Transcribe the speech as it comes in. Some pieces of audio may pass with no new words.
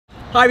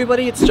Hi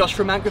everybody, it's Josh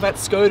from Mt Gravatt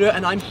SKODA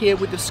and I'm here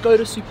with the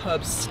ŠKODA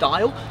Superb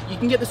Style. You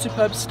can get the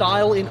Superb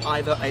Style in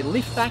either a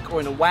liftback or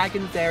in a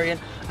wagon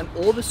variant, and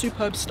all the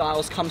Superb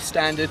Styles come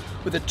standard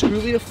with a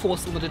 2-litre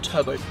 4-cylinder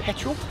turbo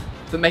petrol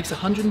that makes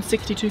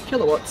 162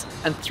 kilowatts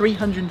and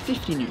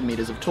 350 Newton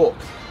meters of torque.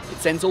 It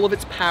sends all of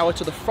its power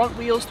to the front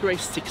wheels through a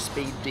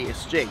 6-speed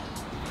DSG.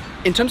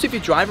 In terms of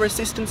your driver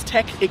assistance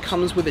tech, it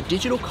comes with a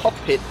digital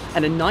cockpit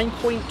and a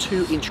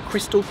 9.2-inch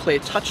crystal clear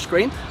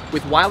touchscreen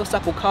with wireless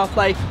Apple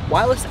CarPlay,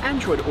 wireless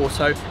Android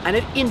Auto, and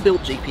an inbuilt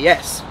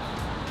GPS.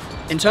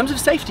 In terms of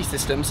safety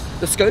systems,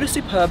 the ŠKODA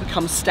Superb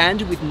comes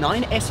standard with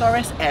 9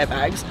 SRS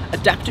airbags,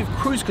 adaptive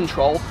cruise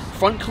control,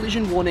 front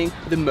collision warning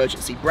with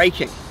emergency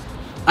braking.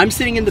 I'm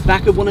sitting in the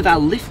back of one of our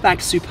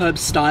liftback Superb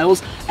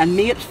Styles, and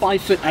me at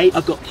 5'8",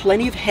 I've got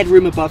plenty of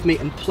headroom above me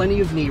and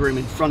plenty of knee room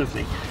in front of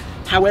me.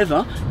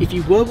 However, if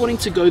you were wanting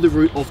to go the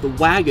route of the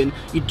wagon,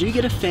 you do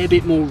get a fair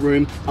bit more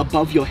room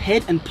above your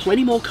head and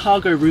plenty more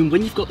cargo room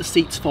when you've got the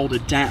seats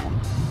folded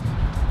down.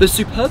 The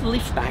Superb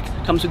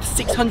liftback comes with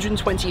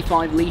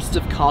 625 litres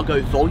of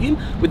cargo volume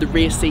with the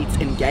rear seats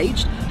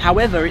engaged.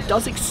 However, it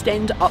does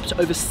extend up to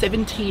over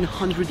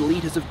 1,700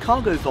 litres of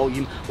cargo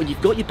volume when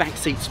you've got your back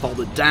seats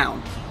folded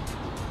down.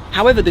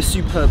 However, the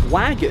Superb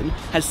wagon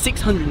has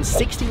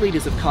 660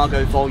 litres of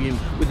cargo volume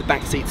with the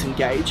back seats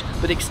engaged,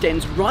 but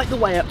extends right the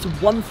way up to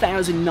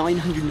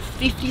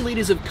 1,950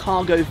 litres of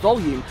cargo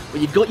volume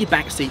when you've got your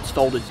back seats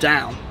folded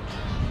down.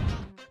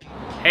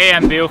 Hey,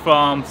 I'm Bill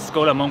from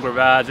ŠKODA Mt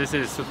Gravatt. This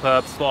is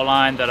Superb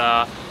Sportline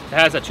that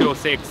has a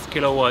 206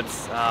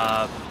 kilowatts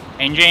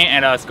engine,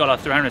 and it's got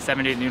a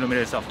 370 Newton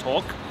meters of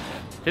torque.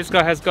 This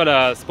car has got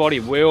a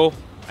sporty wheel.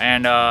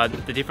 And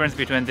the difference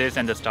between this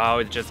and the style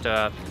is just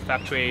a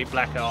factory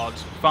blackout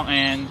front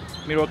end,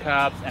 mirror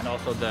caps, and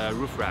also the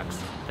roof racks.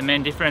 The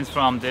main difference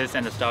from this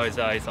and the style is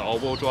it's an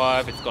all-wheel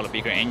drive. It's got a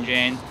bigger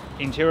engine.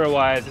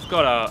 Interior-wise, it's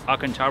got a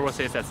Alcantara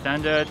seats as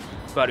standard,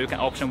 but you can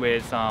option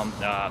with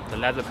the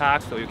leather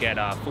pack, so you get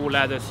full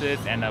leather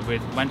seats and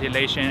with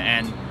ventilation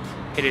and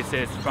heated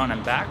seats front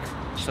and back.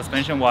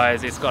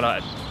 Suspension-wise, it's got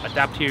an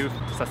adaptive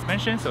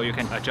suspension, so you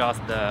can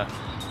adjust the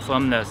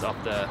firmness of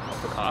the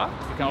car.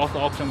 You can also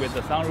option with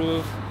the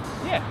sunroof.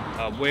 Yeah,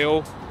 a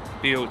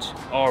well-built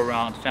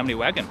all-around family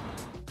wagon.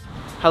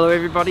 Hello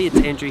everybody, it's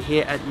Andrew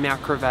here at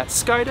Mt Gravatt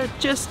SKODA,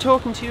 just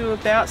talking to you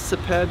about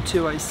Superb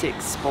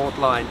 206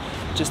 Sportline.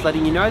 Just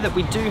letting you know that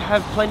we do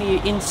have plenty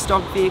of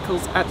in-stock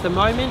vehicles at the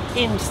moment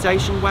in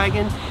station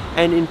wagon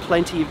and in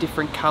plenty of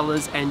different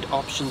colours and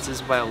options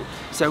as well.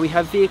 So we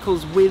have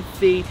vehicles with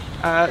the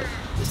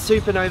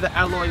Supernova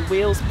alloy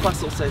wheels,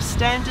 plus also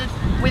standard,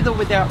 with or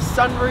without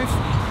sunroof,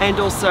 and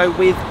also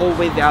with or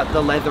without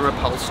the leather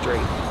upholstery.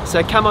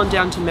 So come on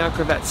down to Mt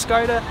Gravatt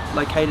SKODA,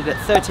 located at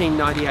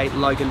 1398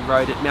 Logan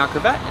Road at Mt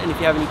Gravatt, and if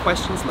you have any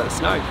questions, let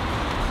us know.